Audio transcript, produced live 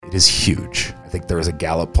It is huge. I think there was a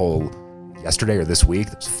Gallup poll yesterday or this week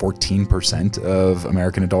that 14% of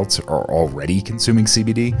American adults are already consuming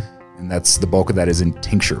CBD, and that's the bulk of that is in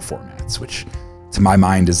tincture formats, which to my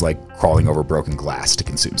mind is like crawling over broken glass to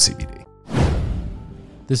consume CBD.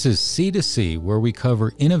 This is C2C, where we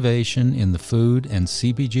cover innovation in the food and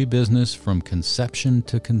CPG business from conception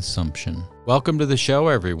to consumption. Welcome to the show,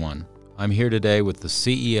 everyone. I'm here today with the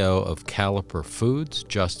CEO of Caliper Foods,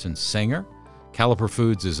 Justin Singer. Caliper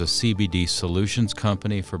Foods is a CBD solutions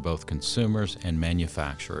company for both consumers and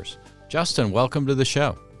manufacturers. Justin, welcome to the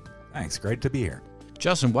show. Thanks. Great to be here.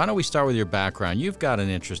 Justin, why don't we start with your background? You've got an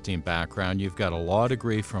interesting background. You've got a law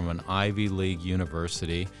degree from an Ivy League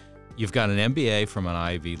university. You've got an MBA from an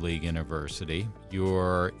Ivy League university.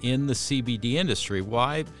 You're in the CBD industry.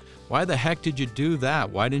 Why the heck did you do that?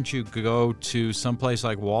 Why didn't you go to someplace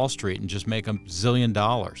like Wall Street and just make $1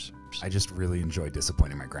 zillion? I just really enjoy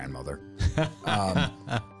disappointing my grandmother.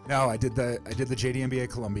 No, I did the JD MBA at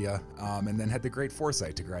Columbia, and then had the great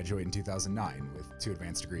foresight to graduate in 2009 with 2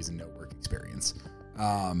 advanced degrees and no work experience.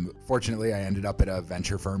 Fortunately, I ended up at a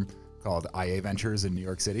venture firm called IA Ventures in New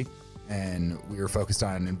York City, and we were focused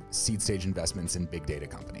on seed stage investments in big data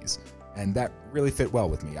companies. And that really fit well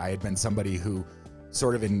with me. I had been somebody who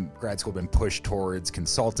sort of in grad school been pushed towards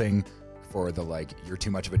consulting for the you're too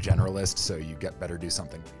much of a generalist, so you get better do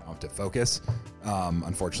something where you don't have to focus.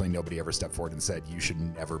 Unfortunately, nobody ever stepped forward and said you should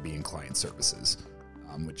never be in client services,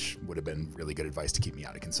 which would have been really good advice to keep me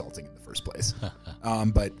out of consulting in the first place.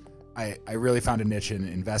 But I really found a niche in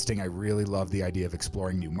investing. I really loved the idea of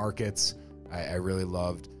exploring new markets. I really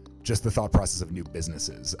loved just the thought process of new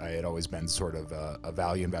businesses. I had always been sort of a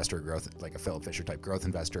value investor, growth, like a Philip Fisher type growth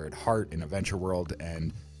investor at heart in a venture world.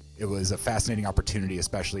 And it was a fascinating opportunity,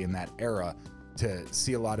 especially in that era, to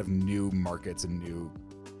see a lot of new markets and new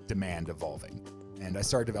demand evolving. And I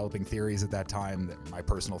started developing theories at that time, my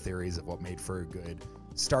personal theories of what made for a good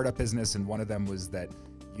startup business. And one of them was that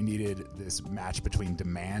you needed this match between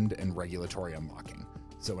demand and regulatory unlocking.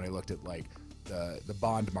 So when I looked at the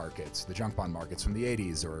bond markets, the junk bond markets from the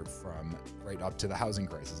 80s or from right up to the housing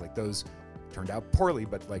crisis, those turned out poorly,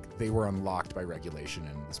 but they were unlocked by regulation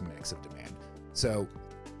and this mix of demand. So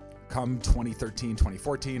come 2013,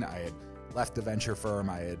 2014, I had left the venture firm.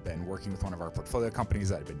 I had been working with one of our portfolio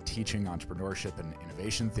companies. I had been teaching entrepreneurship and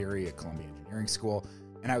innovation theory at Columbia Engineering School.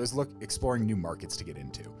 And I was exploring new markets to get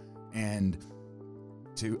into. And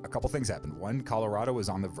a couple things happened. One, Colorado was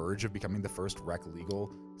on the verge of becoming the first rec legal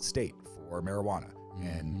state for marijuana. Mm-hmm.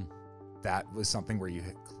 And that was something where you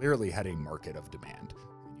clearly had a market of demand.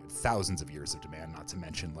 And you had thousands of years of demand, not to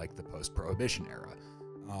mention the post-prohibition era.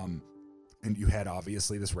 And you had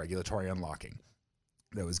obviously this regulatory unlocking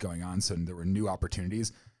that was going on. So there were new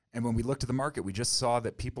opportunities. And when we looked at the market, we just saw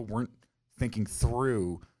that people weren't thinking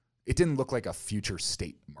through. It didn't look like a future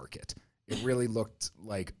state market. It really looked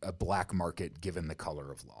like a black market given the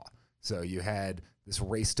color of law. So you had this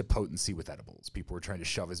race to potency with edibles. People were trying to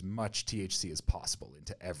shove as much THC as possible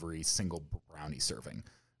into every single brownie serving.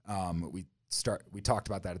 We talked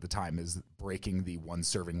about that at the time as breaking the one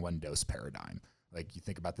serving, one dose paradigm. You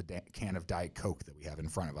think about the can of Diet Coke that we have in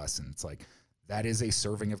front of us, and it's that is a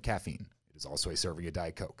serving of caffeine. It is also a serving of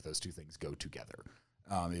Diet Coke. Those two things go together.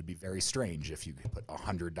 It'd be very strange if you could put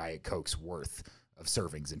 100 Diet Cokes worth of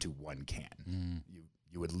servings into one can.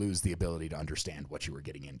 You would lose the ability to understand what you were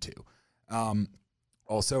getting into.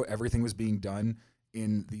 Also, everything was being done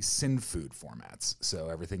in the sin food formats. So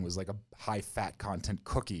everything was like a high fat content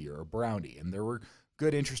cookie or a brownie. And there were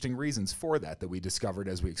good, interesting reasons for that we discovered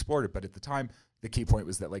as we explored it. But at the time, the key point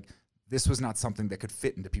was that this was not something that could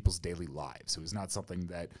fit into people's daily lives. It was not something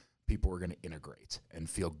that people were going to integrate and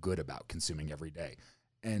feel good about consuming every day.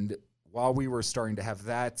 And while we were starting to have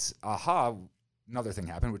that another thing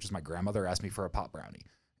happened, which is my grandmother asked me for a pot brownie.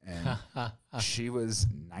 And she was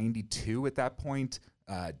 92 at that point,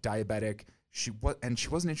 diabetic. She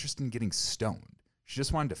wasn't interested in getting stoned. She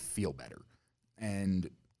just wanted to feel better. And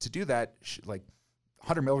to do that,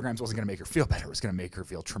 100 milligrams wasn't going to make her feel better. It was going to make her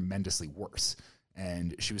feel tremendously worse.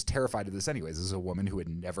 And she was terrified of this anyways. This is a woman who had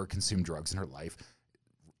never consumed drugs in her life,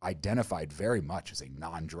 identified very much as a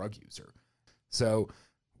non-drug user. So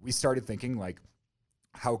we started thinking,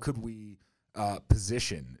 how could we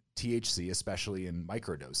position THC, especially in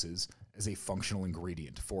microdoses, as a functional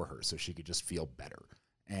ingredient for her so she could just feel better?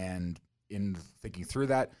 And in thinking through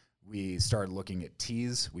that, we started looking at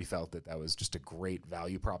teas. We felt that was just a great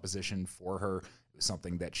value proposition for her. It was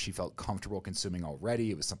something that she felt comfortable consuming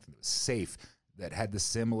already. It was something that was safe, that had the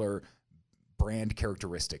similar brand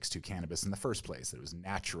characteristics to cannabis in the first place. That it was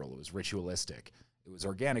natural, it was ritualistic, it was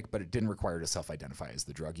organic, but it didn't require her to self-identify as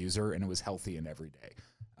the drug user, and it was healthy and everyday.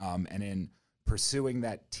 And in pursuing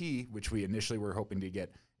that tea, which we initially were hoping to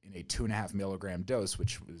get in a 2.5 milligram dose,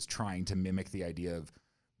 which was trying to mimic the idea of,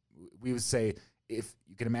 we would say, if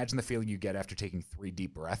you can imagine the feeling you get after taking 3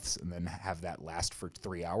 deep breaths and then have that last for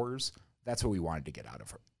 3 hours, that's what we wanted to get out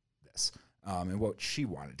of this, and what she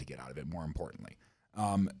wanted to get out of it, more importantly.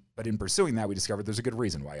 But in pursuing that, we discovered there's a good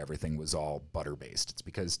reason why everything was all butter-based. It's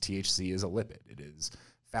because THC is a lipid. It is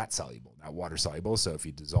fat-soluble, not water-soluble. So if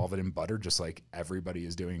you dissolve it in butter, just like everybody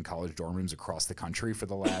is doing in college dorm rooms across the country for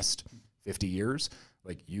the last 50 years,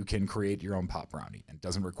 like, you can create your own pot brownie, and it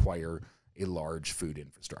doesn't require a large food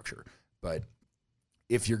infrastructure. But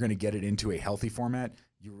if you're going to get it into a healthy format,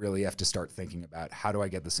 you really have to start thinking about, how do I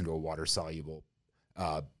get this into a water-soluble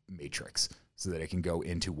matrix so that it can go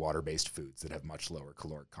into water-based foods that have much lower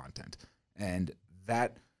caloric content. And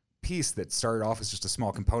that piece that started off as just a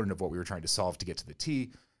small component of what we were trying to solve to get to the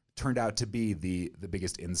tea turned out to be the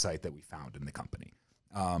biggest insight that we found in the company.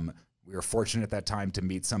 We were fortunate at that time to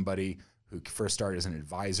meet somebody who first started as an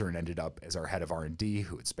advisor and ended up as our head of R&D,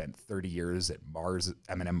 who had spent 30 years at Mars,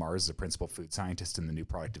 M&M Mars, as a principal food scientist in the new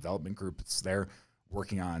product development group. It's there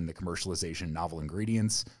working on the commercialization of novel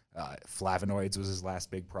ingredients. Flavonoids was his last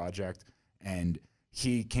big project. And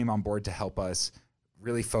he came on board to help us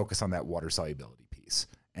really focus on that water solubility piece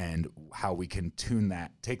and how we can tune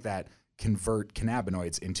that, take that, convert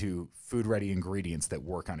cannabinoids into food-ready ingredients that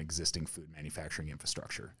work on existing food manufacturing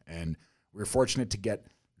infrastructure. And we were fortunate to get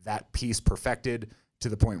that piece perfected to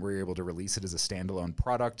the point where we were able to release it as a standalone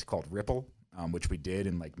product called Ripple, which we did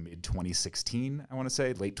in like mid-2016, I want to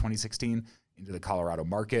say, late 2016, into the Colorado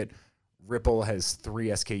market. Ripple has 3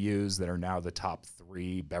 SKUs that are now the top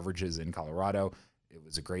 3 beverages in Colorado. It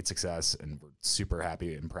was a great success, and we're super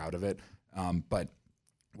happy and proud of it. But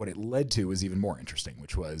what it led to was even more interesting,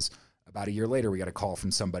 which was about a year later, we got a call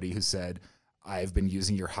from somebody who said, I've been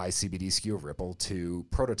using your high CBD SKU of Ripple to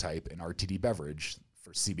prototype an RTD beverage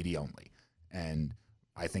for CBD only. And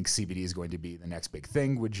I think CBD is going to be the next big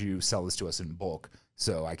thing. Would you sell this to us in bulk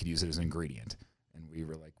so I could use it as an ingredient? And we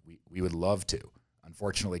were like, we would love to.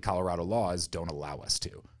 Unfortunately, Colorado laws don't allow us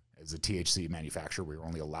to. As a THC manufacturer, we were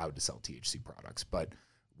only allowed to sell THC products. But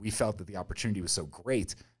we felt that the opportunity was so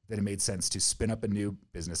great that it made sense to spin up a new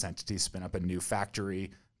business entity, spin up a new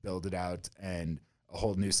factory, build it out, and a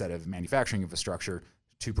whole new set of manufacturing infrastructure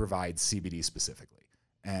to provide CBD specifically.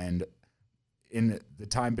 And in the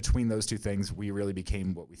time between those two things, we really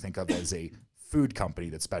became what we think of as a food company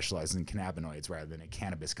that specializes in cannabinoids rather than a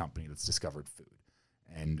cannabis company that's discovered food.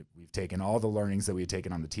 And we've taken all the learnings that we've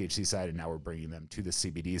taken on the THC side, and now we're bringing them to the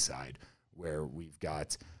CBD side, where we've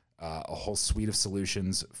got a whole suite of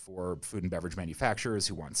solutions for food and beverage manufacturers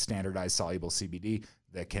who want standardized soluble CBD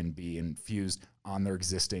that can be infused on their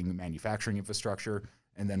existing manufacturing infrastructure.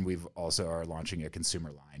 And then we've also are launching a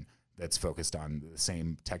consumer line that's focused on the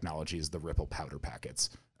same technology as the Ripple powder packets,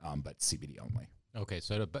 but CBD only. Okay,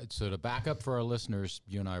 so to back up for our listeners,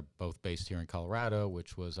 you and I are both based here in Colorado,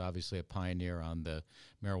 which was obviously a pioneer on the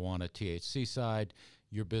marijuana THC side.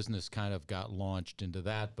 Your business kind of got launched into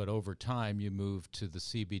that, but over time you moved to the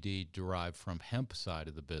CBD derived from hemp side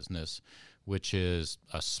of the business, which is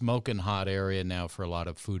a smoking hot area now for a lot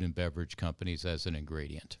of food and beverage companies as an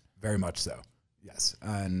ingredient. Very much so, yes.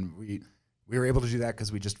 And we were able to do that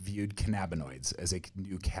because we just viewed cannabinoids as a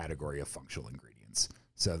new category of functional ingredients.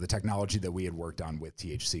 So the technology that we had worked on with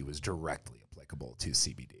THC was directly applicable to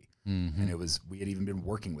CBD. Mm-hmm. And we had even been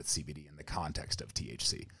working with CBD in the context of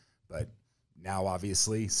THC. But now,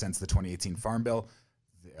 obviously, since the 2018 Farm Bill,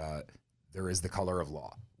 there is the color of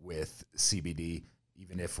law with CBD.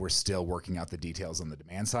 Even if we're still working out the details on the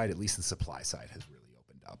demand side, at least the supply side has really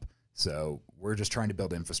opened up. So we're just trying to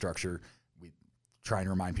build infrastructure. We try and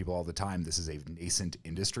remind people all the time, this is a nascent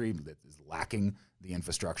industry that is lacking the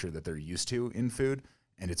infrastructure that they're used to in food.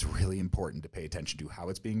 And it's really important to pay attention to how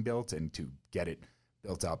it's being built and to get it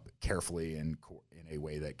built up carefully and in a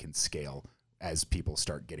way that can scale as people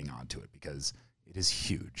start getting onto it, because it is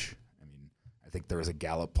huge. I mean, I think there was a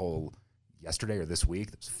Gallup poll yesterday or this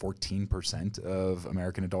week that 14% of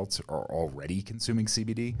American adults are already consuming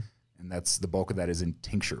CBD, and that's the bulk of that is in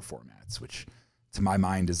tincture formats, which to my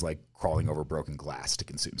mind is like crawling over broken glass to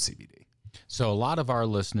consume CBD. So a lot of our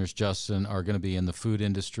listeners, Justin, are going to be in the food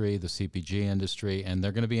industry, the CPG industry, and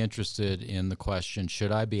they're going to be interested in the question,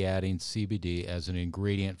 should I be adding CBD as an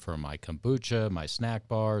ingredient for my kombucha, my snack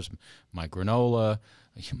bars, my granola,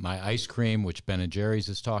 my ice cream, which Ben & Jerry's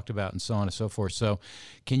has talked about, and so on and so forth. So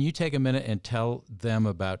can you take a minute and tell them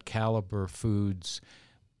about Caliber Foods'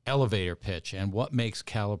 elevator pitch and what makes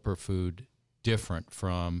Caliber Food different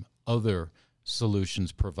from other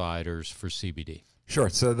solutions providers for CBD? Sure.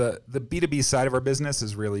 So the B2B side of our business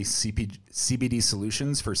is really CBD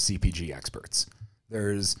solutions for CPG experts.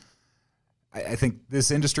 I think this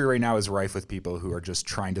industry right now is rife with people who are just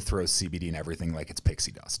trying to throw CBD in everything like it's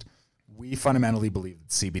pixie dust. We fundamentally believe that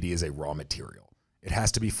CBD is a raw material. It has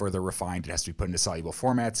to be further refined. It has to be put into soluble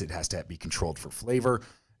formats. It has to be controlled for flavor,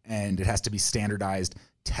 and it has to be standardized,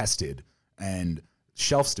 tested, and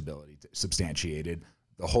shelf stability substantiated,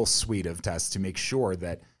 the whole suite of tests to make sure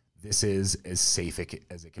that this is as safe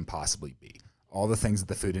as it can possibly be. All the things that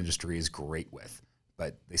the food industry is great with,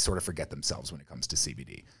 but they sort of forget themselves when it comes to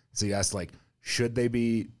CBD. So you ask, like, should they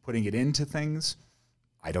be putting it into things?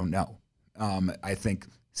 I don't know. I think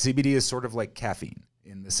CBD is sort of like caffeine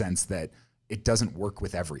in the sense that it doesn't work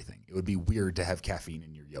with everything. It would be weird to have caffeine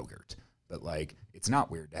in your yogurt, but like it's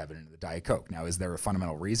not weird to have it in the Diet Coke. Now, is there a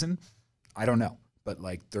fundamental reason? I don't know, but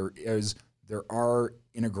like there are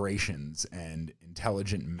integrations and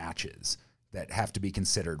intelligent matches that have to be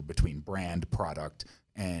considered between brand, product,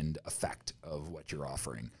 and effect of what you're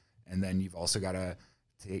offering. And then you've also got to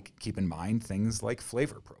keep in mind things like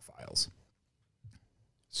flavor profiles.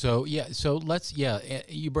 So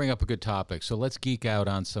you bring up a good topic. So let's geek out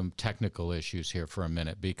on some technical issues here for a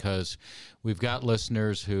minute, because we've got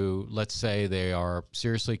listeners who, let's say they are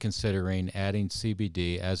seriously considering adding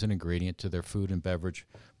CBD as an ingredient to their food and beverage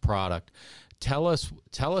product. Tell us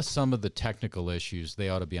some of the technical issues they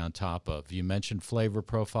ought to be on top of. You mentioned flavor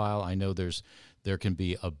profile. I know there can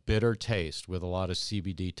be a bitter taste with a lot of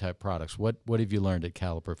CBD type products. What have you learned at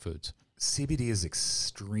Caliper Foods? CBD is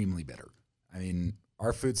extremely bitter. I mean,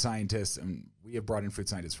 our food scientists, and we have brought in food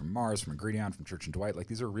scientists from Mars, from Ingredion, from Church & Dwight. Like,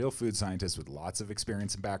 these are real food scientists with lots of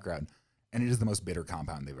experience and background, and it is the most bitter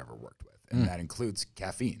compound they've ever worked with. And that includes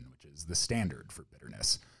caffeine, which is the standard for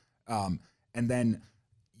bitterness. And then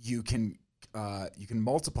you can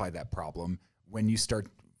multiply that problem when you start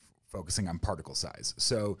focusing on particle size.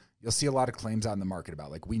 So you'll see a lot of claims out in the market about,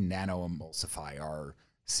 like, we nano-emulsify our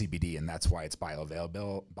CBD, and that's why it's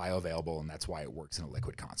bioavailable, and that's why it works in a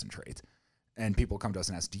liquid concentrate. And people come to us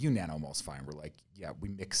and ask, do you nano-emulsify? And we're like, yeah, we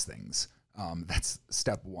mix things. That's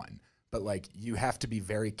step one. But like, you have to be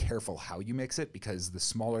very careful how you mix it, because the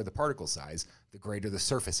smaller the particle size, the greater the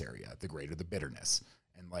surface area, the greater the bitterness.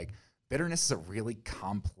 And like, bitterness is a really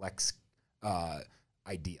complex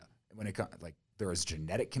idea. When it comes, like, there is a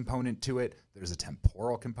genetic component to it. There's a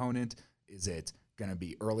temporal component. Is it going to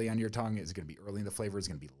be early on your tongue? Is it going to be early in the flavor? Is it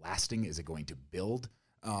going to be lasting? Is it going to build?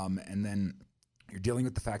 And then you're dealing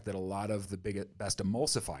with the fact that a lot of the best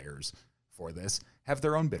emulsifiers for this have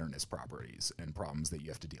their own bitterness properties and problems that you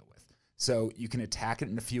have to deal with. So you can attack it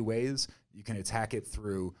in a few ways. You can attack it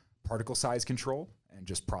through particle size control and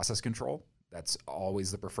just process control. That's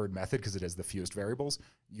always the preferred method because it has the fewest variables.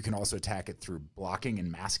 You can also attack it through blocking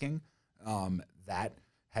and masking. That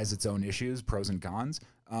has its own issues, pros and cons.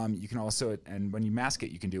 You can also, and when you mask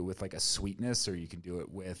it, you can do it with like a sweetness, or you can do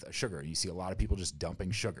it with a sugar. You see a lot of people just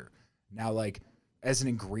dumping sugar. Now, like, as an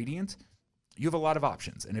ingredient, you have a lot of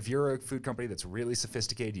options. And if you're a food company that's really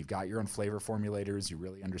sophisticated, you've got your own flavor formulators, you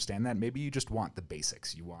really understand that, maybe you just want the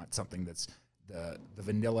basics. You want something that's the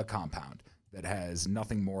vanilla compound that has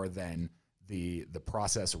nothing more than the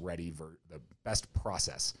process ready, the best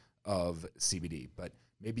process of CBD. But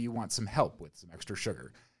maybe you want some help with some extra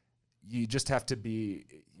sugar. You just have to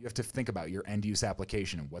think about your end use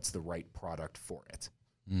application and what's the right product for it.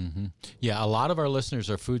 Mm-hmm. Yeah, a lot of our listeners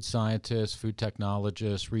are food scientists, food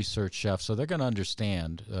technologists, research chefs, so they're going to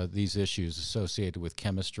understand these issues associated with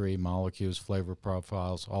chemistry, molecules, flavor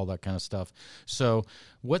profiles, all that kind of stuff. So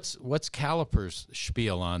what's Caliper's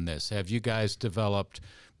spiel on this? Have you guys developed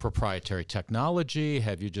proprietary technology?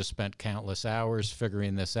 Have you just spent countless hours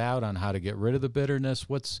figuring this out on how to get rid of the bitterness?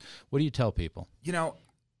 What do you tell people? You know,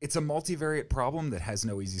 it's a multivariate problem that has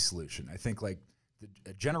no easy solution. I think, like,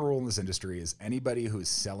 the general rule in this industry is anybody who is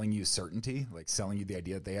selling you certainty, like selling you the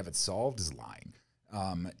idea that they have it solved, is lying.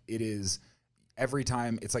 It is every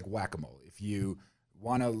time, it's like whack-a-mole. If you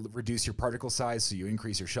want to reduce your particle size so you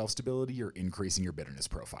increase your shelf stability, you're increasing your bitterness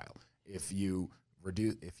profile. If you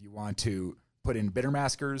want to put in bitter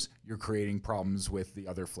maskers, you're creating problems with the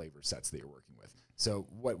other flavor sets that you're working with. So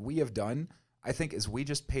what we have done, I think, is we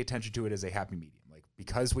just pay attention to it as a happy medium. Like,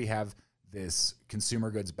 because we have this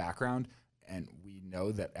consumer goods background, and we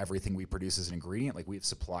know that everything we produce as an ingredient, like, we have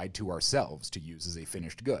supplied to ourselves to use as a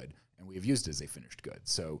finished good, and we have used as a finished good.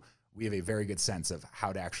 So we have a very good sense of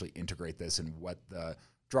how to actually integrate this and what the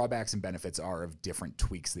drawbacks and benefits are of different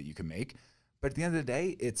tweaks that you can make. But at the end of the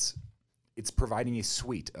day, it's providing a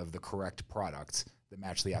suite of the correct products that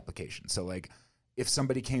match the application. So, like, if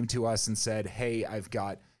somebody came to us and said, hey, I've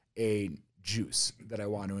got a juice that I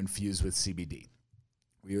want to infuse with CBD,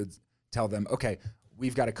 we would tell them, okay,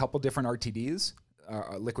 we've got a couple different RTDs,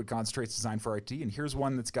 liquid concentrates designed for RTD, and here's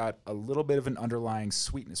one that's got a little bit of an underlying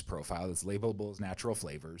sweetness profile that's labelable as natural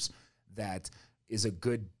flavors that is a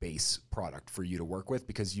good base product for you to work with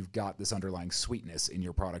because you've got this underlying sweetness in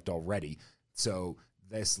your product already. So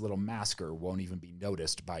this little masker won't even be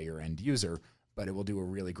noticed by your end user, but it will do a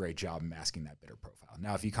really great job masking that bitter profile.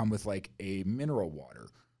 Now, if you come with like a mineral water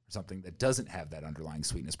or something that doesn't have that underlying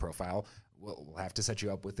sweetness profile, we'll have to set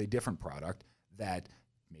you up with a different product that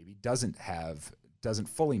maybe doesn't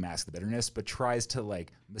fully mask the bitterness, but tries to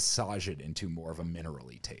like massage it into more of a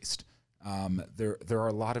minerally taste. There are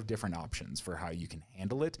a lot of different options for how you can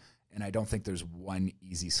handle it, and I don't think there's one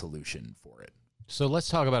easy solution for it. So let's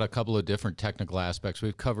talk about a couple of different technical aspects.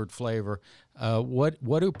 We've covered flavor. What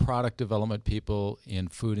do product development people in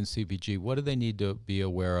food and CPG, what do they need to be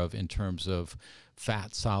aware of in terms of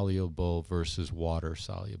fat soluble versus water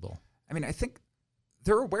soluble? I mean, I think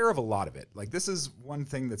they're aware of a lot of it. Like, this is one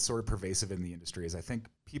thing that's sort of pervasive in the industry is I think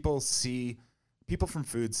people from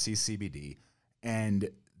food see CBD and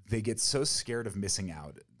they get so scared of missing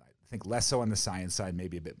out. I think less so on the science side,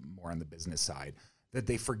 maybe a bit more on the business side, that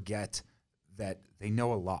they forget that they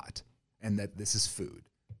know a lot and that this is food.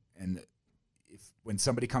 And when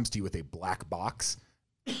somebody comes to you with a black box,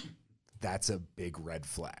 that's a big red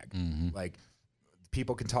flag. Mm-hmm. Like,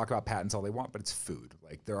 people can talk about patents all they want, but it's food.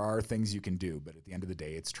 Like, there are things you can do, but at the end of the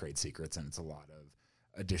day, it's trade secrets and it's a lot of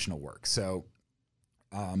additional work. So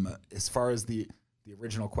as far as the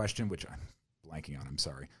original question, which I'm blanking on, I'm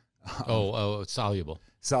sorry. It's soluble.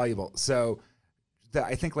 Soluble. So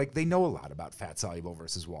I think like they know a lot about fat soluble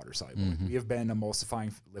versus water soluble. Mm-hmm. Like, we have been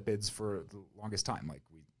emulsifying lipids for the longest time. Like,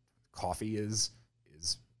 coffee is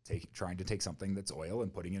trying to take something that's oil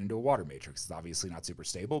and putting it into a water matrix. It's obviously not super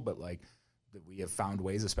stable, but like we have found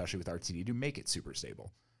ways, especially with RTD, to make it super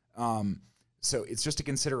stable. So it's just a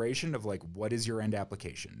consideration of like, what is your end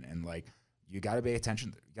application? And like, you got to pay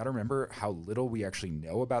attention. You got to remember how little we actually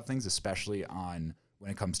know about things, especially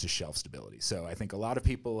when it comes to shelf stability. So I think a lot of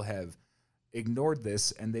people have ignored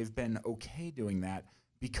this and they've been okay doing that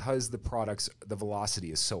because the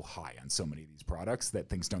velocity is so high on so many of these products that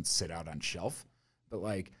things don't sit out on shelf. But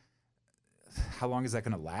like, how long is that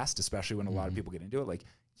going to last? Especially when a lot of people get into it. Like,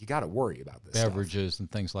 you got to worry about this beverages and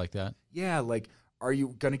things like that. Yeah. Like, are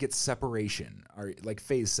you going to get separation?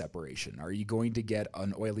 Phase separation? Are you going to get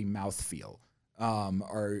an oily mouthfeel?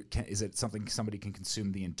 Is it something somebody can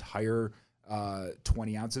consume the entire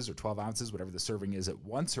 20 ounces or 12 ounces, whatever the serving is, at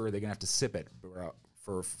once, or are they going to have to sip it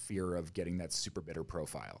for fear of getting that super bitter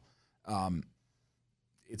profile?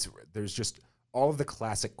 There's just all of the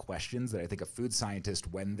classic questions that I think a food scientist,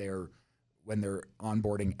 when they're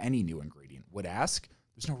onboarding any new ingredient, would ask.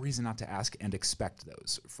 There's no reason not to ask and expect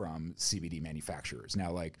those from CBD manufacturers.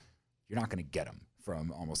 Now, like, you're not going to get them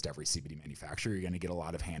from almost every CBD manufacturer. You're going to get a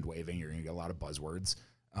lot of hand waving. You're going to get a lot of buzzwords,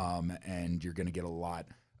 and you're going to get a lot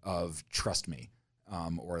of trust me,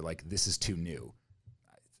 or like, this is too new.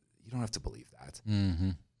 You don't have to believe that. Mm-hmm.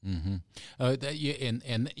 Mm-hmm.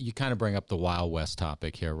 And you kind of bring up the Wild West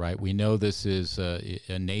topic here, right? We know this is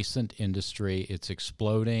a nascent industry. It's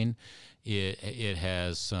exploding. It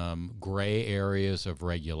has some gray areas of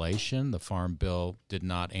regulation. The Farm Bill did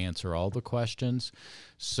not answer all the questions.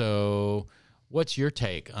 So what's your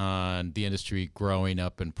take on the industry growing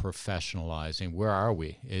up and professionalizing? Where are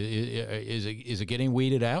we? Is it getting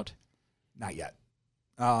weeded out? Not yet.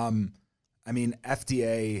 I mean,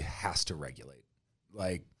 FDA has to regulate,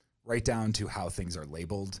 like, right down to how things are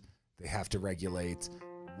labeled. They have to regulate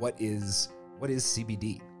what is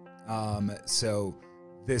CBD. So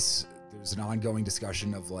there's an ongoing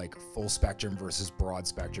discussion of like full spectrum versus broad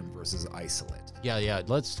spectrum versus isolate. Yeah.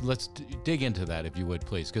 Let's dig into that, if you would,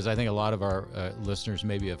 please, because I think a lot of our listeners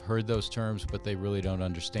maybe have heard those terms, but they really don't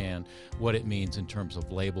understand what it means in terms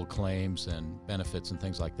of label claims and benefits and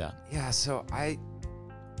things like that. Yeah. So I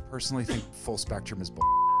personally think full spectrum is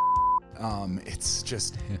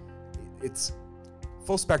it's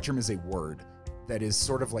full spectrum is a word that is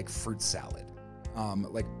sort of like fruit salad.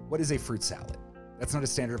 Like, what is a fruit salad? That's not a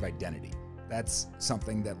standard of identity. That's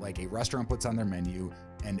something that like a restaurant puts on their menu,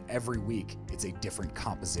 and every week it's a different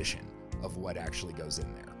composition of what actually goes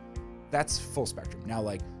in there. That's full spectrum. Now,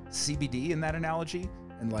 like, CBD in that analogy,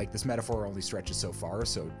 and like this metaphor only stretches so far,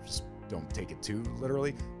 so just don't take it too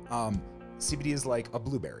literally. CBD is like a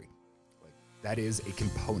blueberry. Like, that is a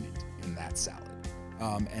component in that salad.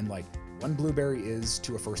 And like, one blueberry is,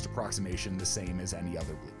 to a first approximation, the same as any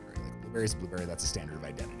other blueberry. Like, blueberry is blueberry, that's a standard of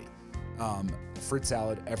identity. Fruit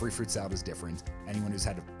salad, every fruit salad is different. Anyone who's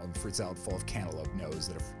had a fruit salad full of cantaloupe knows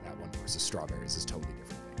that that one versus strawberries is totally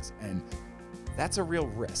different things. And that's a real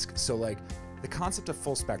risk. So like, the concept of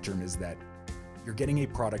full spectrum is that you're getting a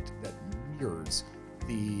product that mirrors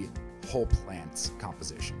the whole plant's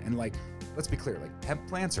composition. And like, let's be clear, like hemp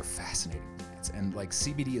plants are fascinating plants, and like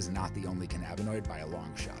CBD is not the only cannabinoid by a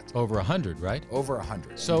long shot. Over 100, right? Over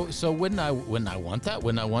 100. So wouldn't I want that?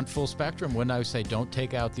 Wouldn't I want full spectrum? Wouldn't I say don't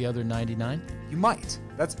take out the other 99? You might.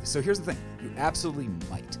 So here's the thing. You absolutely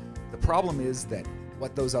might. The problem is that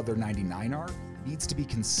what those other 99 are needs to be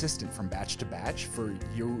consistent from batch to batch for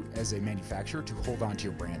you as a manufacturer to hold on to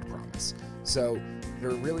your brand promise. So there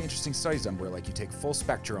are really interesting studies done where like you take full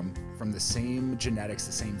spectrum from the same genetics,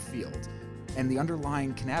 the same field, and the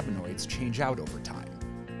underlying cannabinoids change out over time.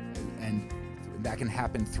 And that can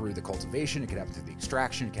happen through the cultivation, it can happen through the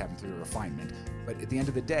extraction, it can happen through the refinement. But at the end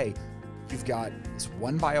of the day, you've got this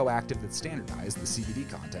one bioactive that's standardized, the CBD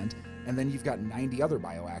content, and then you've got 90 other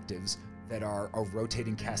bioactives that are a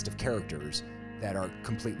rotating cast of characters that are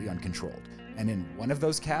completely uncontrolled. And in one of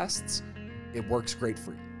those casts, it works great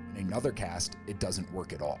for you. In another cast, it doesn't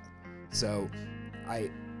work at all. So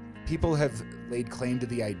people have laid claim to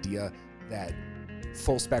the idea that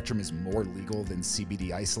full spectrum is more legal than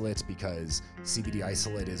CBD isolate because CBD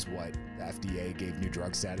isolate is what the FDA gave new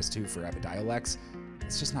drug status to for Epidiolex.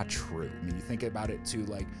 It's just not true. I mean, you think about it to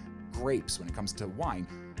like grapes when it comes to wine.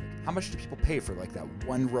 How much do people pay for like that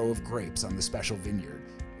one row of grapes on the special vineyard?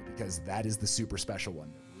 Because that is the super special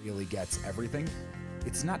one that really gets everything.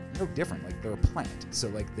 It's no different. Like they're a plant, so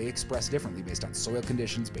like they express differently based on soil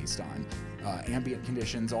conditions, based on ambient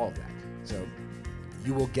conditions, all of that. So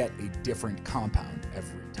you will get a different compound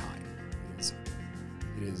every time.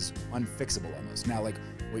 It is unfixable almost. Now, like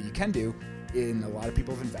what you can do, a lot of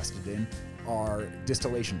people have invested in, are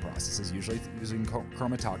distillation processes, usually using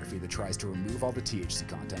chromatography that tries to remove all the THC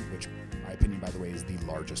content, which, in my opinion, by the way, is the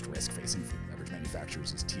largest risk facing food and beverage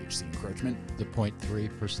manufacturers is THC encroachment. The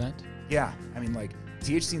 0.3%? Yeah, I mean, like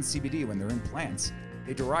THC and CBD, when they're in plants,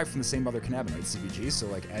 they derive from the same other cannabinoid, CBG. So,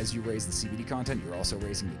 like, as you raise the CBD content, you're also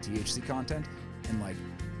raising the THC content. And like,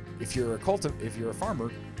 if you're a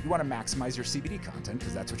farmer, you want to maximize your CBD content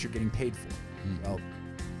because that's what you're getting paid for. Well,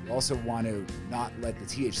 you also want to not let the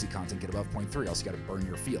THC content get above 0.3, else you got to burn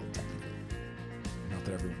your field, technically. Not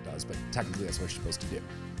that everyone does, but technically that's what you're supposed to do.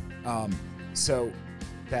 So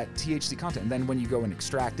that THC content, and then when you go and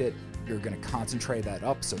extract it, you're going to concentrate that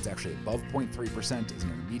up so it's actually above 0.3% as an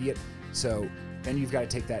intermediate. So then you've got to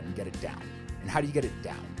take that and get it down. And how do you get it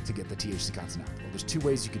down to get the THC content out? Well, there's two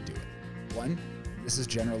ways you could do it. One, this is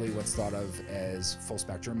generally what's thought of as full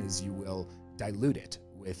spectrum, is you will dilute it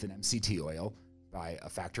with an MCT oil by a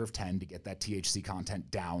factor of 10 to get that THC content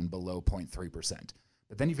down below 0.3%.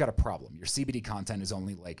 But then you've got a problem. Your CBD content is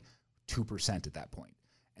only like 2% at that point.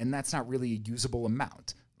 And that's not really a usable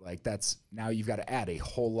amount. Like now you've got to add a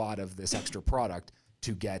whole lot of this extra product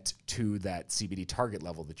to get to that CBD target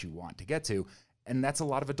level that you want to get to. And that's a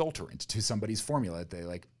lot of adulterant to somebody's formula that they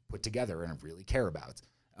like put together and really care about.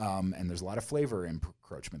 And there's a lot of flavor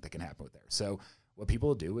encroachment that can happen with there. So what people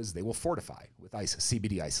will do is they will fortify with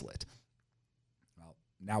CBD isolate. Well,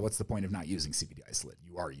 now what's the point of not using CBD isolate?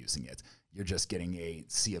 You are using it. You're just getting a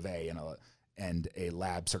C of A and a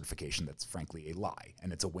lab certification that's frankly a lie.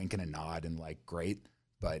 And it's a wink and a nod and like, great,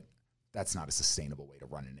 but that's not a sustainable way to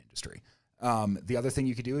run an industry. The other thing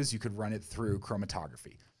you could do is you could run it through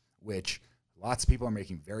chromatography, which lots of people are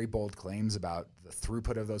making very bold claims about the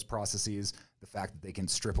throughput of those processes, the fact that they can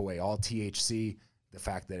strip away all THC, the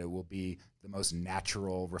fact that it will be the most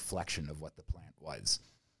natural reflection of what the plant was.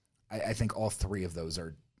 I think all three of those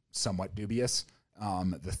are somewhat dubious.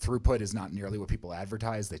 The throughput is not nearly what people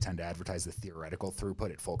advertise. They tend to advertise the theoretical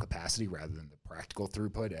throughput at full capacity rather than the practical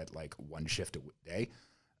throughput at like one shift a day.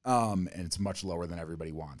 And it's much lower than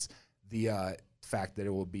everybody wants. The fact that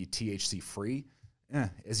it will be THC free,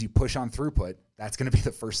 as you push on throughput, that's going to be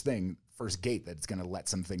the first gate that's going to let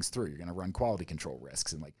some things through. You're going to run quality control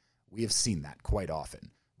risks. And like, we have seen that quite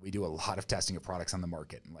often. We do a lot of testing of products on the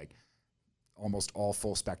market, and like almost all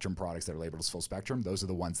full spectrum products that are labeled as full spectrum, those are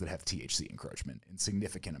the ones that have THC encroachment in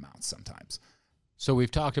significant amounts sometimes. So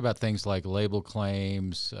we've talked about things like label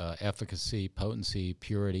claims, efficacy, potency,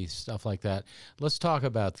 purity, stuff like that. Let's talk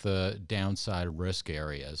about the downside risk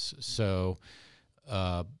areas. So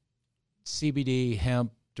CBD,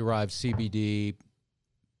 hemp-derived CBD,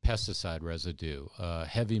 pesticide residue,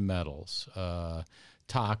 heavy metals,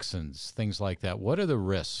 toxins, things like that. What are the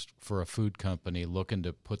risks for a food company looking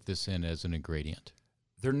to put this in as an ingredient?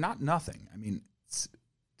 They're not nothing. I mean,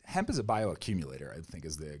 hemp is a bioaccumulator, I think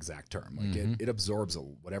is the exact term. Like it absorbs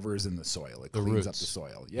whatever is in the soil. It cleans up the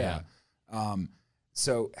soil. Yeah.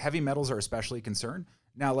 So heavy metals are especially concerned.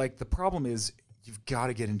 Now, like the problem is you've got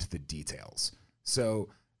to get into the details. So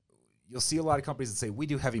you'll see a lot of companies that say, we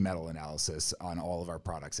do heavy metal analysis on all of our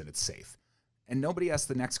products and it's safe. And nobody asks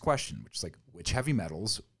the next question, which is like, which heavy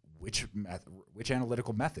metals, which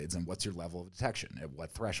analytical methods, and what's your level of detection at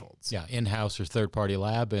what thresholds? Yeah, in-house or third-party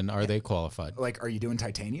lab, and are they qualified? Like, are you doing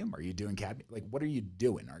titanium? Are you doing cadmium? Like, what are you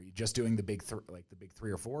doing? Are you just doing the big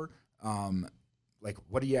three or four? Like,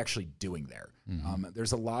 what are you actually doing there?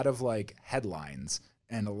 There's a lot of like headlines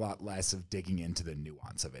and a lot less of digging into the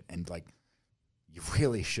nuance of it. And like, you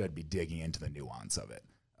really should be digging into the nuance of it.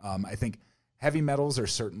 I think heavy metals are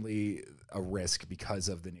certainly a risk because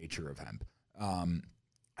of the nature of hemp.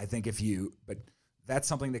 I think but that's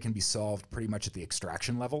something that can be solved pretty much at the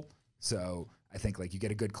extraction level. So I think like you get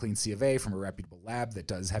a good clean C of A from a reputable lab that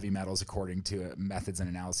does heavy metals according to methods and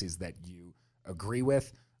analyses that you agree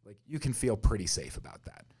with. Like you can feel pretty safe about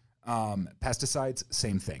that. Pesticides,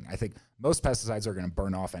 same thing. I think most pesticides are going to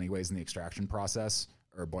burn off anyways in the extraction process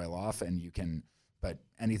or boil off, but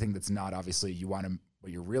anything that's not, obviously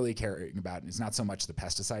what you're really caring about is not so much the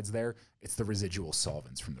pesticides there, it's the residual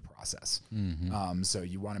solvents from the process. So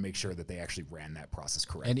you want to make sure that they actually ran that process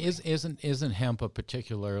correctly. And isn't hemp a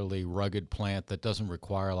particularly rugged plant that doesn't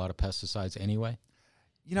require a lot of pesticides anyway?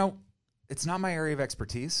 It's not my area of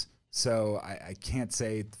expertise, so I can't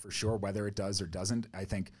say for sure whether it does or doesn't. I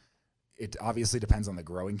think it obviously depends on the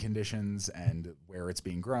growing conditions and where it's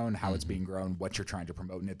being grown, how it's being grown, what you're trying to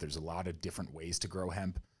promote in it. There's a lot of different ways to grow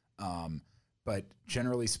hemp. But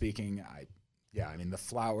generally speaking, the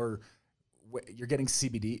flower, you're getting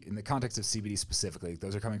CBD in the context of CBD specifically.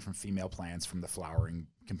 Those are coming from female plants, from the flowering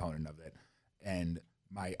component of it. And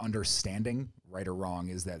my understanding, right or wrong,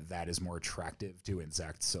 is that is more attractive to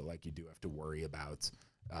insects. So like you do have to worry about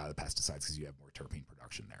the pesticides because you have more terpene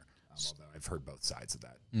production there. Although I've heard both sides of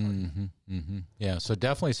that. Yeah, so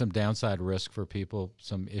definitely some downside risk for people,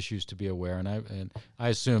 some issues to be aware. And I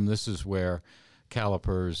assume this is where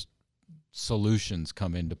Caliper's solutions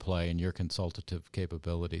come into play in your consultative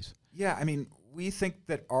capabilities. Yeah, I mean, we think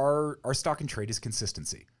that our stock and trade is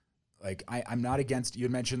consistency. Like, I'm not against, you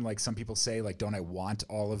had mentioned, like, some people say, like, don't I want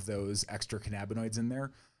all of those extra cannabinoids in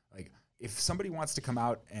there? Like, if somebody wants to come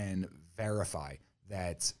out and verify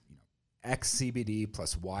that, X CBD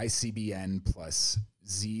plus Y CBN plus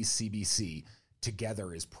Z CBC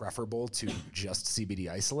together is preferable to just CBD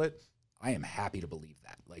isolate, I am happy to believe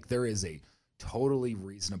that. Like, there is a totally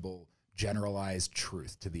reasonable generalized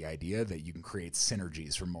truth to the idea that you can create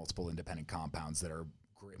synergies from multiple independent compounds that are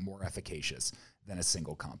more efficacious than a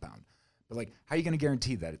single compound. But like, how are you going to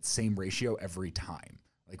guarantee that it's same ratio every time?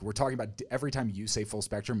 Like, we're talking about every time you say full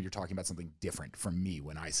spectrum, you're talking about something different from me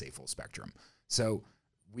when I say full spectrum. So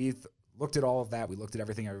we've looked at all of that. We looked at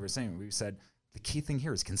everything I was saying. We said the key thing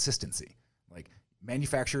here is consistency. Like,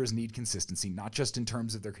 manufacturers need consistency, not just in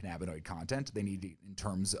terms of their cannabinoid content. They need it in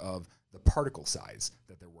terms of the particle size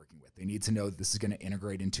that they're working with. They need to know that this is going to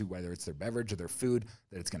integrate into whether it's their beverage or their food,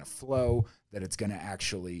 that it's going to flow, that it's going to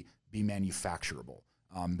actually be manufacturable,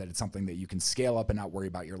 that it's something that you can scale up and not worry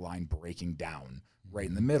about your line breaking down right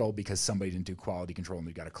in the middle because somebody didn't do quality control and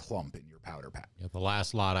you got a clump in your powder pack. Yeah, the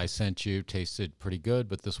last lot I sent you tasted pretty good,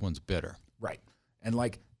 but this one's bitter. Right. And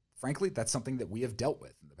like, frankly, that's something that we have dealt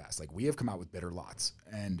with in the past. Like, we have come out with bitter lots,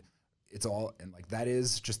 and that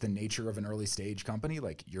is just the nature of an early stage company.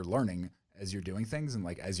 Like, you're learning as you're doing things, and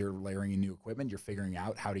like, as you're layering in new equipment, you're figuring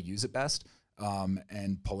out how to use it best,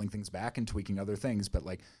 and pulling things back and tweaking other things. But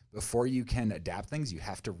like, before you can adapt things, you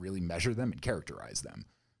have to really measure them and characterize them.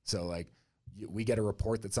 So like, we get a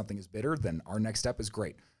report that something is bitter, then our next step is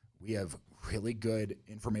great. We have really good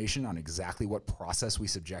information on exactly what process we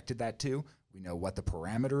subjected that to. We know what the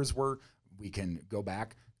parameters were. We can go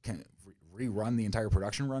back, can rerun the entire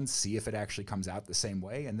production run, see if it actually comes out the same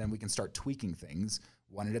way, and then we can start tweaking things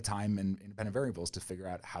one at a time in independent variables to figure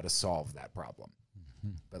out how to solve that problem.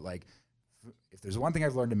 But like, if there's one thing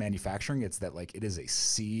I've learned in manufacturing, it's that like, it is a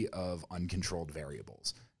sea of uncontrolled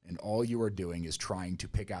variables. And all you are doing is trying to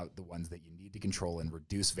pick out the ones that you need to control and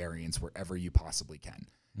reduce variance wherever you possibly can.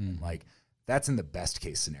 And like, that's in the best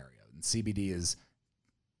case scenario. And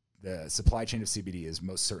the supply chain of CBD is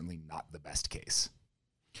most certainly not the best case.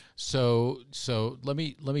 So let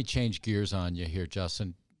me change gears on you here,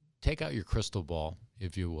 Justin. Take out your crystal ball,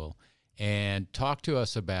 if you will, and talk to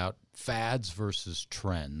us about fads versus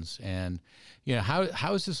trends. And,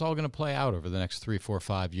 how is this all going to play out over the next 3, 4,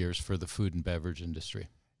 5 years for the food and beverage industry?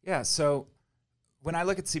 Yeah, so when I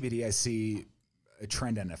look at CBD, I see a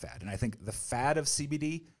trend and a fad. And I think the fad of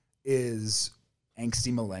CBD is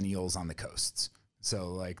angsty millennials on the coasts.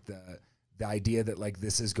 So like the idea that like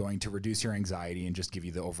this is going to reduce your anxiety and just give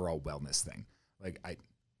you the overall wellness thing. Like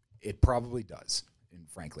it probably does. And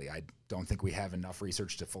frankly, I don't think we have enough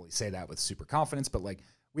research to fully say that with super confidence, but like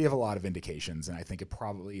we have a lot of indications and I think it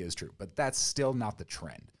probably is true. But that's still not the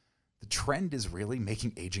trend. the trend is really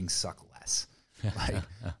making aging suck less. Like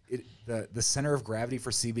the center of gravity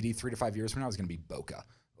for CBD 3 to 5 years from now is going to be Boca.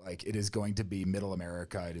 Like it is going to be middle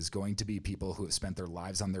America. It is going to be people who have spent their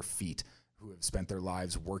lives on their feet, who have spent their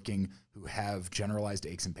lives working, who have generalized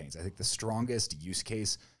aches and pains. I think the strongest use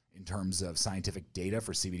case in terms of scientific data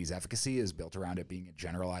for CBD's efficacy is built around it being a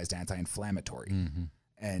generalized anti-inflammatory. Mm-hmm.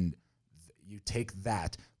 And you take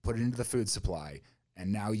that, put it into the food supply,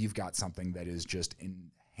 and now you've got something that is just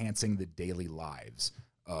enhancing the daily lives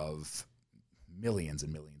of millions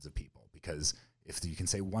and millions of people. Because if you can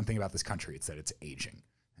say one thing about this country, it's that it's aging.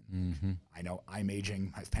 Mm-hmm. I know I'm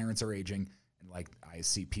aging, my parents are aging, and like I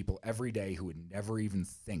see people every day who would never even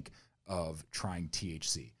think of trying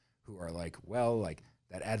THC, who are like, well, like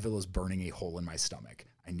that Advil is burning a hole in my stomach.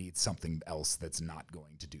 I need something else that's not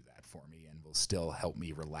going to do that for me and will still help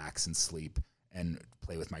me relax and sleep and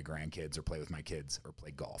play with my grandkids or play with my kids or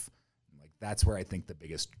play golf. And like that's where I think the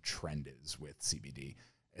biggest trend is with CBD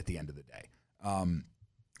at the end of the day. How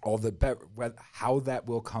that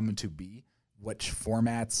will come to be, which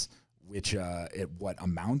formats, at what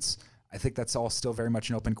amounts, I think that's all still very much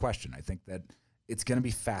an open question. I think that it's going to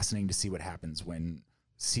be fascinating to see what happens when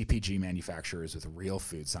CPG manufacturers with real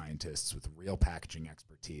food scientists, with real packaging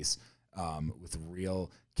expertise, with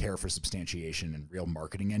real care for substantiation and real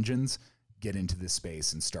marketing engines get into this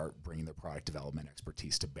space and start bringing their product development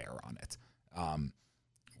expertise to bear on it.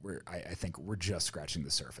 I think we're just scratching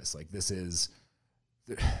the surface. Like this is,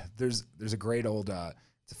 there's a great old,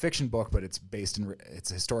 it's a fiction book, but it's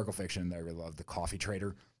it's a historical fiction that I really love, The Coffee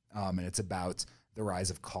Trader. And it's about the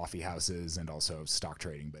rise of coffee houses and also stock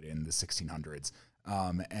trading, but in the 1600s.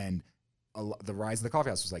 And the rise of the coffee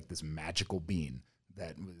house was like this magical bean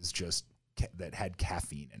that was just, that had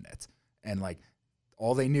caffeine in it. And like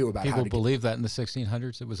all they knew about people believed that in the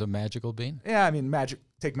 1600s it was a magical bean? Yeah, I mean,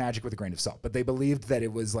 take magic with a grain of salt. But they believed that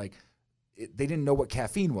it was like, they didn't know what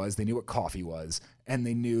caffeine was. They knew what coffee was. And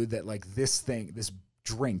they knew that like this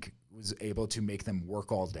drink was able to make them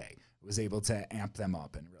work all day. It was able to amp them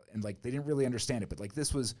up. And like, they didn't really understand it. But like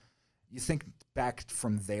this was, you think back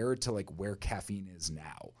from there to like where caffeine is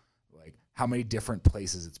now, like how many different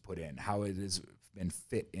places it's put in, how it has been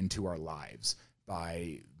fit into our lives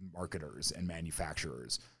by marketers and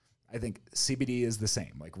manufacturers. I think CBD is the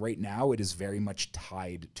same. Like right now, it is very much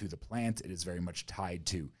tied to the plant. It is very much tied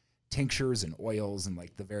to tinctures and oils and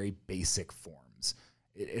like the very basic forms.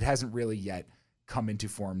 It hasn't really yet come into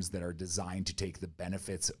forms that are designed to take the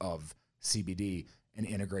benefits of CBD and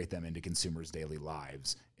integrate them into consumers' daily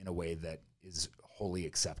lives in a way that is wholly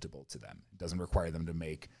acceptable to them. It doesn't require them to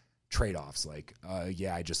make trade-offs like,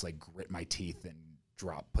 I just like grit my teeth and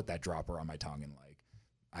put that dropper on my tongue and like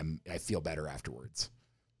I feel better afterwards.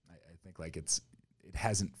 I think like it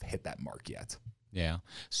hasn't hit that mark yet. Yeah.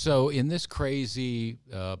 So in this crazy,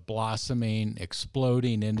 blossoming,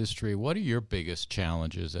 exploding industry, what are your biggest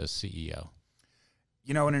challenges as CEO?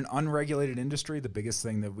 You know, in an unregulated industry, the biggest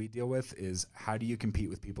thing that we deal with is how do you compete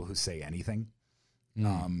with people who say anything?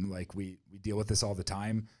 Like we deal with this all the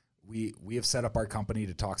time. We have set up our company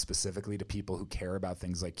to talk specifically to people who care about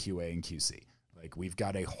things like QA and QC. Like we've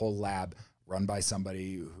got a whole lab run by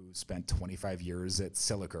somebody who spent 25 years at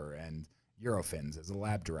Silicor and Eurofins as a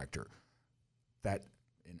lab director. That,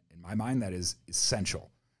 in my mind, that is essential.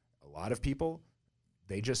 A lot of people,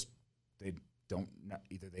 they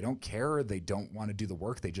don't care or they don't want to do the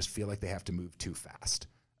work. They just feel like they have to move too fast.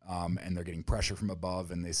 And they're getting pressure from above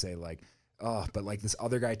and they say like, oh, but like this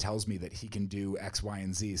other guy tells me that he can do X, Y,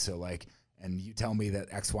 and Z. So like, and you tell me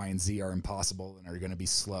that X, Y, and Z are impossible and are going to be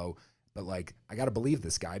slow. But like, I got to believe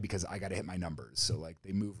this guy because I got to hit my numbers. So like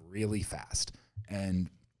they move really fast. And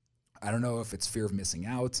I don't know if it's fear of missing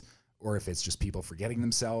out or if it's just people forgetting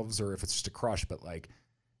themselves or if it's just a crush, but like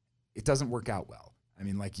it doesn't work out well. I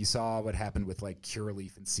mean, like you saw what happened with like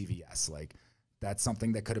Curaleaf and CVS. Like that's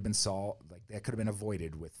something that could have been solved. Like that could have been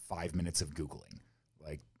avoided with 5 minutes of Googling.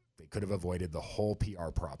 Like they could have avoided the whole PR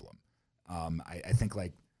problem. I think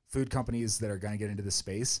like food companies that are going to get into this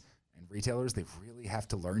space and retailers, they really have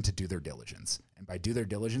to learn to do their diligence. And by do their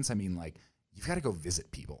diligence, I mean like you've got to go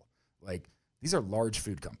visit people. Like these are large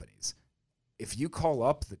food companies. If you call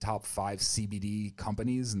up the top 5 CBD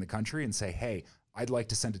companies in the country and say, hey, I'd like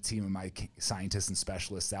to send a team of my scientists and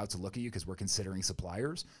specialists out to look at you because we're considering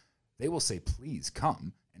suppliers, they will say, please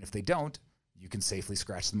come. And if they don't, you can safely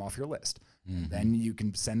scratch them off your list. Mm-hmm. And then you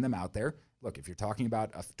can send them out there. Look, if you're talking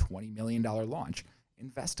about a $20 million launch,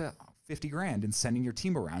 invest $50,000 in sending your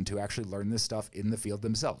team around to actually learn this stuff in the field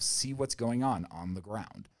themselves. See what's going on the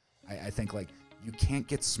ground. I think like you can't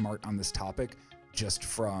get smart on this topic just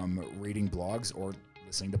from reading blogs or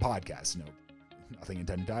listening to podcasts. No, nothing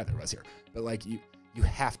intended to either of us here. But like you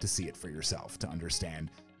have to see it for yourself to understand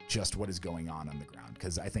just what is going on the ground.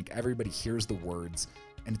 Because I think everybody hears the words,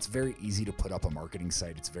 and it's very easy to put up a marketing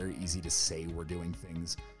site. It's very easy to say we're doing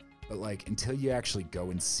things, but like until you actually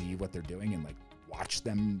go and see what they're doing and like watch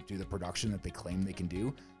them do the production that they claim they can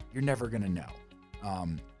do, you're never gonna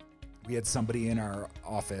know. We had somebody in our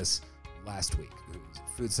office last week who's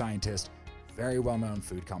a food scientist, very well-known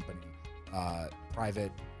food company,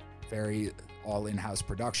 private, very all in-house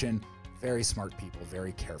production, very smart people,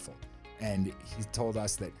 very careful. And he told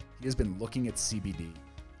us that he has been looking at CBD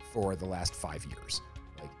for the last 5 years.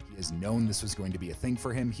 Like, he has known this was going to be a thing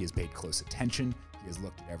for him. He has paid close attention. He has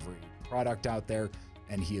looked at every product out there,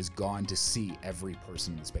 and he has gone to see every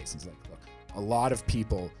person in the space. He's like, look, a lot of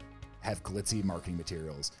people have glitzy marketing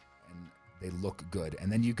materials and they look good.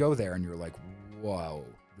 And then you go there and you're like, whoa,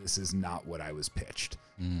 this is not what I was pitched.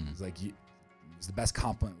 It's like, it was the best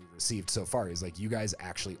compliment we've received so far. He's like, you guys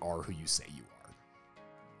actually are who you say you are.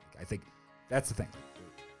 I think that's the thing.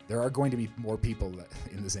 There are going to be more people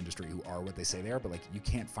in this industry who are what they say they are, but like you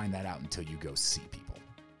can't find that out until you go see people.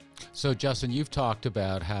 So Justin, you've talked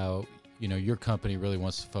about how, you know, your company really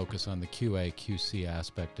wants to focus on the QA, QC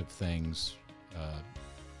aspect of things,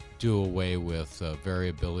 do away with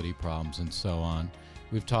variability problems and so on.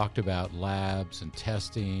 We've talked about labs and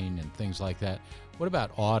testing and things like that. What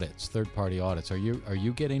about audits, third-party audits? Are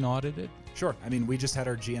you getting audited? Sure. I mean, we just had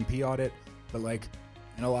our GMP audit, but like,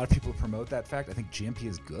 and a lot of people promote that fact. I think GMP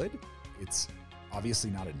is good. It's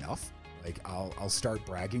obviously not enough. Like, I'll start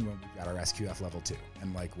bragging when we've got our SQF level 2,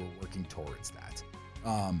 and like we're working towards that.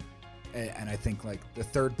 And I think like the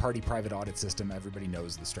third-party private audit system, everybody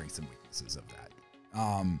knows the strengths and weaknesses of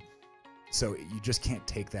that. So you just can't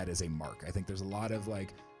take that as a mark. I think there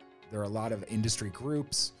are a lot of industry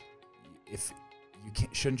groups. If you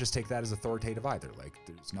shouldn't just take that as authoritative either. Like,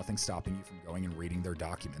 there's nothing stopping you from going and reading their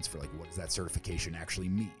documents for like, what does that certification actually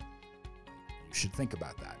mean? You should think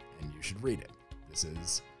about that and you should read it.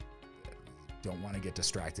 Don't want to get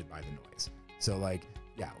distracted by the noise. So like,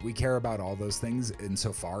 yeah, we care about all those things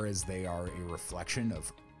insofar as they are a reflection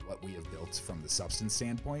of what we have built from the substance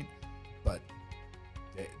standpoint, but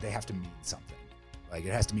they have to mean something. Like,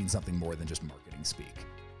 it has to mean something more than just marketing speak.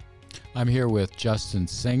 I'm here with Justin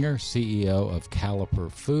Singer, CEO of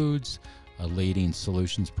Caliper Foods, a leading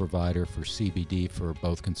solutions provider for CBD for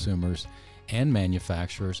both consumers and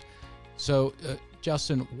manufacturers. So,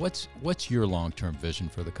 Justin, what's your long-term vision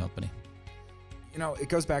for the company? You know, it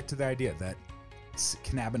goes back to the idea that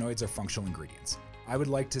cannabinoids are functional ingredients. I would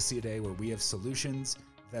like to see a day where we have solutions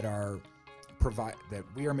that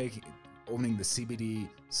we are owning the CBD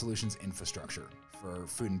solutions infrastructure for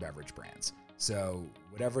food and beverage brands. So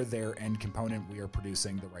whatever their end component, we are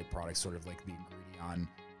producing the right product, sort of like the Ingredion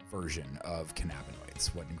version of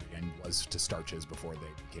cannabinoids. What Ingredion was to starches before they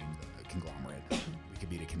became the conglomerate, we could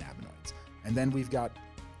be to cannabinoids. And then we've got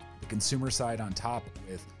the consumer side on top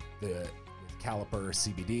with Caliper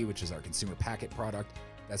CBD, which is our consumer packet product.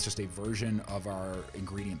 That's just a version of our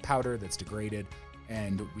ingredient powder that's degraded,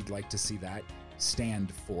 and we'd like to see that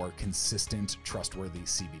stand for consistent, trustworthy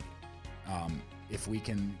CBD. If we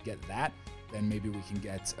can get that, then maybe we can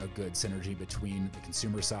get a good synergy between the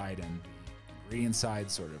consumer side and the ingredient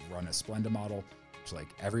side, sort of run a Splenda model, which like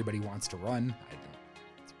everybody wants to run.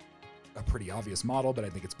 It's a pretty obvious model, but I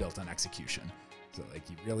think it's built on execution. So like,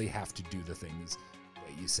 you really have to do the things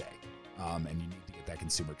that you say. And you need to get that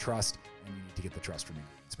consumer trust, and you need to get the trust from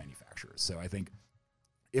ingredients manufacturers. So I think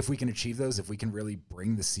if we can achieve those, if we can really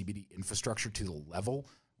bring the CBD infrastructure to the level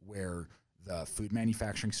where the food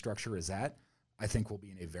manufacturing structure is at, I think we'll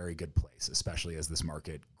be in a very good place, especially as this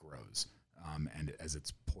market grows and as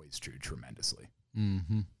it's poised to tremendously.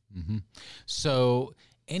 Mm-hmm. Mm-hmm. So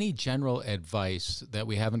any general advice that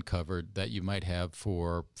we haven't covered that you might have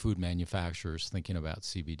for food manufacturers thinking about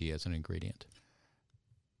CBD as an ingredient?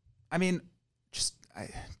 I mean, just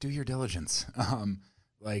do your diligence.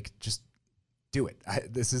 Just do it.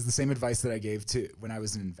 This is the same advice that I gave to when I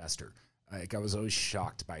was an investor. Like, I was always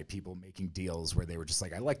shocked by people making deals where they were just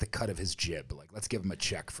like, I like the cut of his jib. Like, let's give him a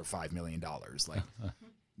check for $5 million. Like,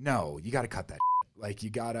 no, you got to cut that. Like, you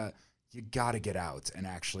gotta get out and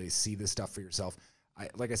actually see this stuff for yourself.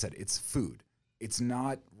 Like I said, it's food. It's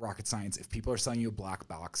not rocket science. If people are selling you a black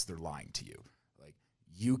box, they're lying to you.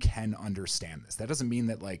 You can understand this. That doesn't mean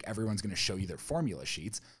that like everyone's going to show you their formula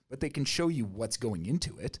sheets, but they can show you what's going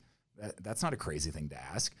into it. That's not a crazy thing to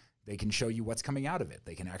ask. They can show you what's coming out of it.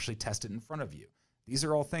 They can actually test it in front of you. These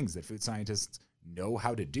are all things that food scientists know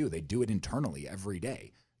how to do. They do it internally every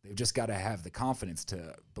day. They've just got to have the confidence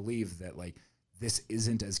to believe that like this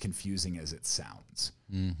isn't as confusing as it sounds.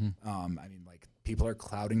 Mm-hmm. I mean, like, people are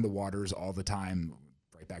clouding the waters all the time,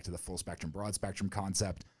 right back to the full spectrum, broad spectrum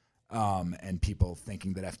concept, and people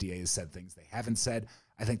thinking that FDA has said things they haven't said.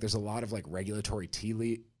 I think there's a lot of like regulatory tea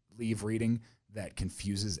leaf reading that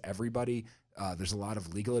confuses everybody. There's a lot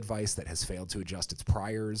of legal advice that has failed to adjust its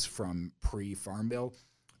priors from pre-Farm Bill.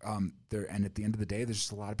 And at the end of the day, there's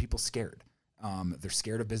just a lot of people scared. They're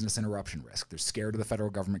scared of business interruption risk. They're scared of the federal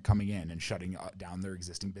government coming in and shutting down their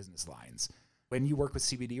existing business lines. When you work with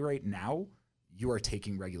CBD right now, you are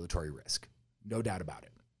taking regulatory risk. No doubt about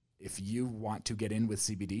it. If you want to get in with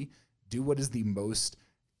CBD, do what is the most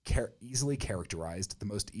easily characterized, the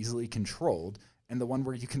most easily controlled, and the one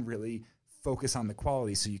where you can really focus on the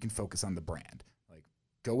quality so you can focus on the brand. Like,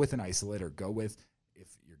 go with an isolate, or go with,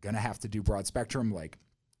 if you're going to have to do broad spectrum, like,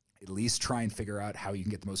 at least try and figure out how you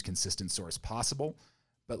can get the most consistent source possible.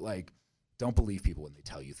 But like, don't believe people when they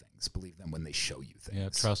tell you things. Believe them when they show you things.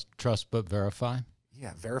 Yeah, trust but verify.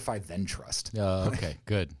 Yeah, verify then trust. Okay,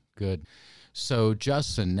 good. So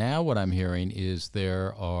Justin, now what I'm hearing is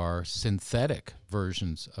there are synthetic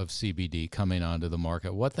versions of CBD coming onto the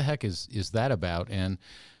market. What the heck is that about? And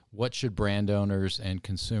what should brand owners and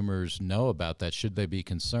consumers know about that? Should they be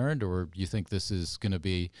concerned, or do you think this is going to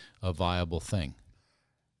be a viable thing?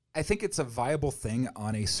 I think it's a viable thing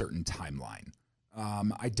on a certain timeline.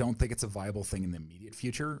 I don't think it's a viable thing in the immediate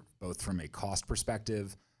future, both from a cost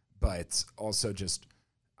perspective, but also just,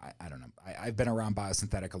 I don't know. I've been around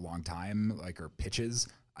biosynthetic a long time, or pitches.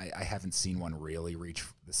 I haven't seen one really reach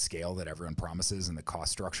the scale that everyone promises and the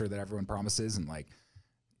cost structure that everyone promises. And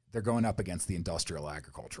they're going up against the industrial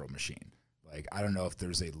agricultural machine. I don't know if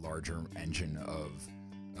there's a larger engine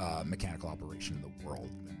of mechanical operation in the world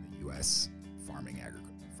than the U.S. farming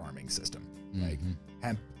system. Mm-hmm.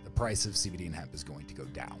 Hemp, the price of CBD and hemp is going to go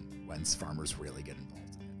down once farmers really get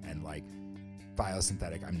involved in it. And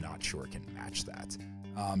biosynthetic, I'm not sure can match that.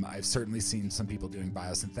 I've certainly seen some people doing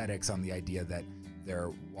biosynthetics on the idea that they're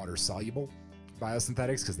water soluble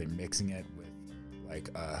biosynthetics because they're mixing it with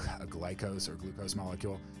a glucose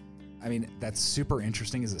molecule. I mean, that's super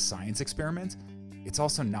interesting as a science experiment. It's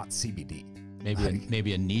also not CBD.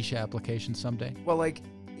 Maybe a niche application someday. Well,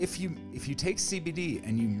 if you take CBD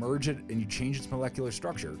and you merge it and you change its molecular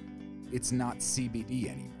structure, it's not CBD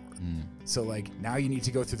anymore. So now you need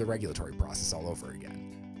to go through the regulatory process all over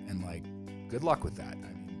again. And good luck with that. I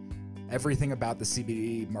mean, everything about the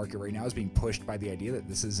CBD market right now is being pushed by the idea that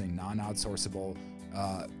this is a non-outsourceable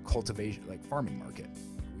cultivation, farming market.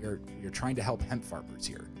 We are trying to help hemp farmers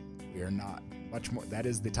here. We are not much more. That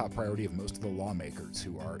is the top priority of most of the lawmakers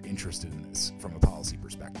who are interested in this from a policy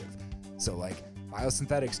perspective. So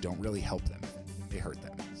biosynthetics don't really help them. They hurt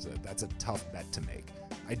them. So that's a tough bet to make.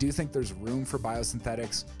 I do think there's room for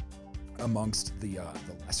biosynthetics amongst the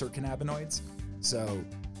lesser cannabinoids. So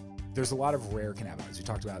there's a lot of rare cannabinoids. We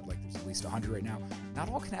talked about there's at least 100 right now. Not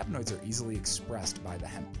all cannabinoids are easily expressed by the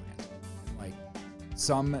hemp plant.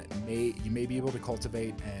 Some you may be able to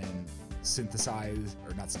cultivate and synthesize,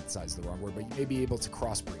 or not synthesize the wrong word, but you may be able to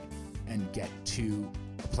crossbreed and get to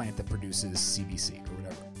a plant that produces CBC or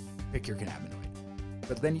whatever. Pick your cannabinoid.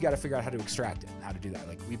 But then you got to figure out how to extract it and how to do that.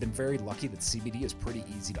 We've been very lucky that CBD is pretty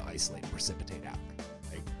easy to isolate and precipitate out.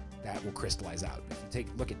 That will crystallize out. If you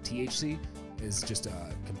look at THC as just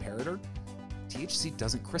a comparator, THC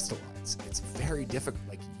doesn't crystallize. It's very difficult.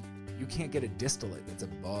 You can't get a distillate that's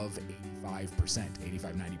above 85%,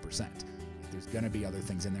 85-90%. There's going to be other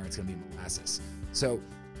things in there. It's going to be molasses. So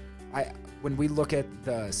when we look at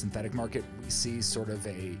the synthetic market, we see sort of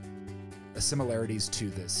a similarities to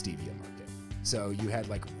the stevia market. So you had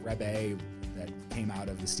Reb A that came out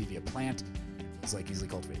of the stevia plant. It's easily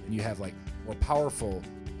cultivated. And you have more powerful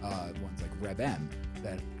ones like Reb M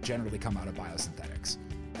that generally come out of biosynthetics.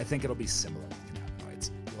 I think it'll be similar with cannabinoids.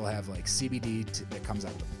 We'll have CBD that comes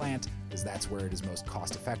out of the plant because that's where it is most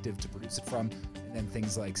cost effective to produce it from. And then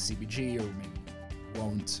things like CBG or maybe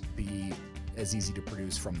won't be as easy to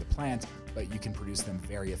produce from the plant, but you can produce them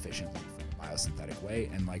very efficiently from a biosynthetic way.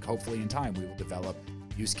 And hopefully in time we will develop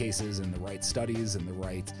use cases and the right studies and the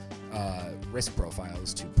right risk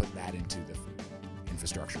profiles to put that into the food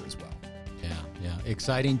infrastructure as well. Yeah.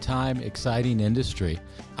 Exciting time, exciting industry.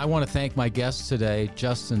 I want to thank my guest today,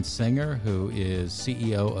 Justin Singer, who is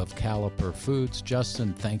CEO of Caliper Foods.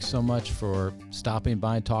 Justin, thanks so much for stopping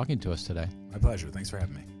by and talking to us today. My pleasure. Thanks for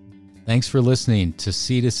having me. Thanks for listening to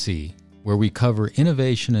C2C, where we cover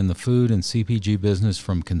innovation in the food and CPG business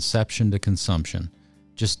from conception to consumption.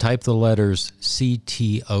 Just type the letters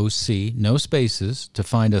CTOC, no spaces, to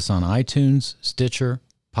find us on iTunes, Stitcher,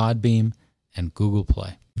 Podbeam, and Google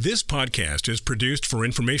Play. This podcast is produced for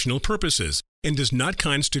informational purposes and does not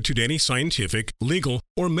constitute any scientific, legal,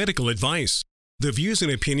 or medical advice. The views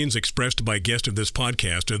and opinions expressed by guests of this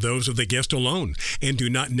podcast are those of the guest alone and do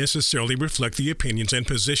not necessarily reflect the opinions and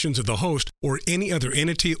positions of the host or any other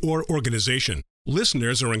entity or organization.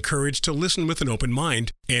 Listeners are encouraged to listen with an open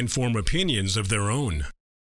mind and form opinions of their own.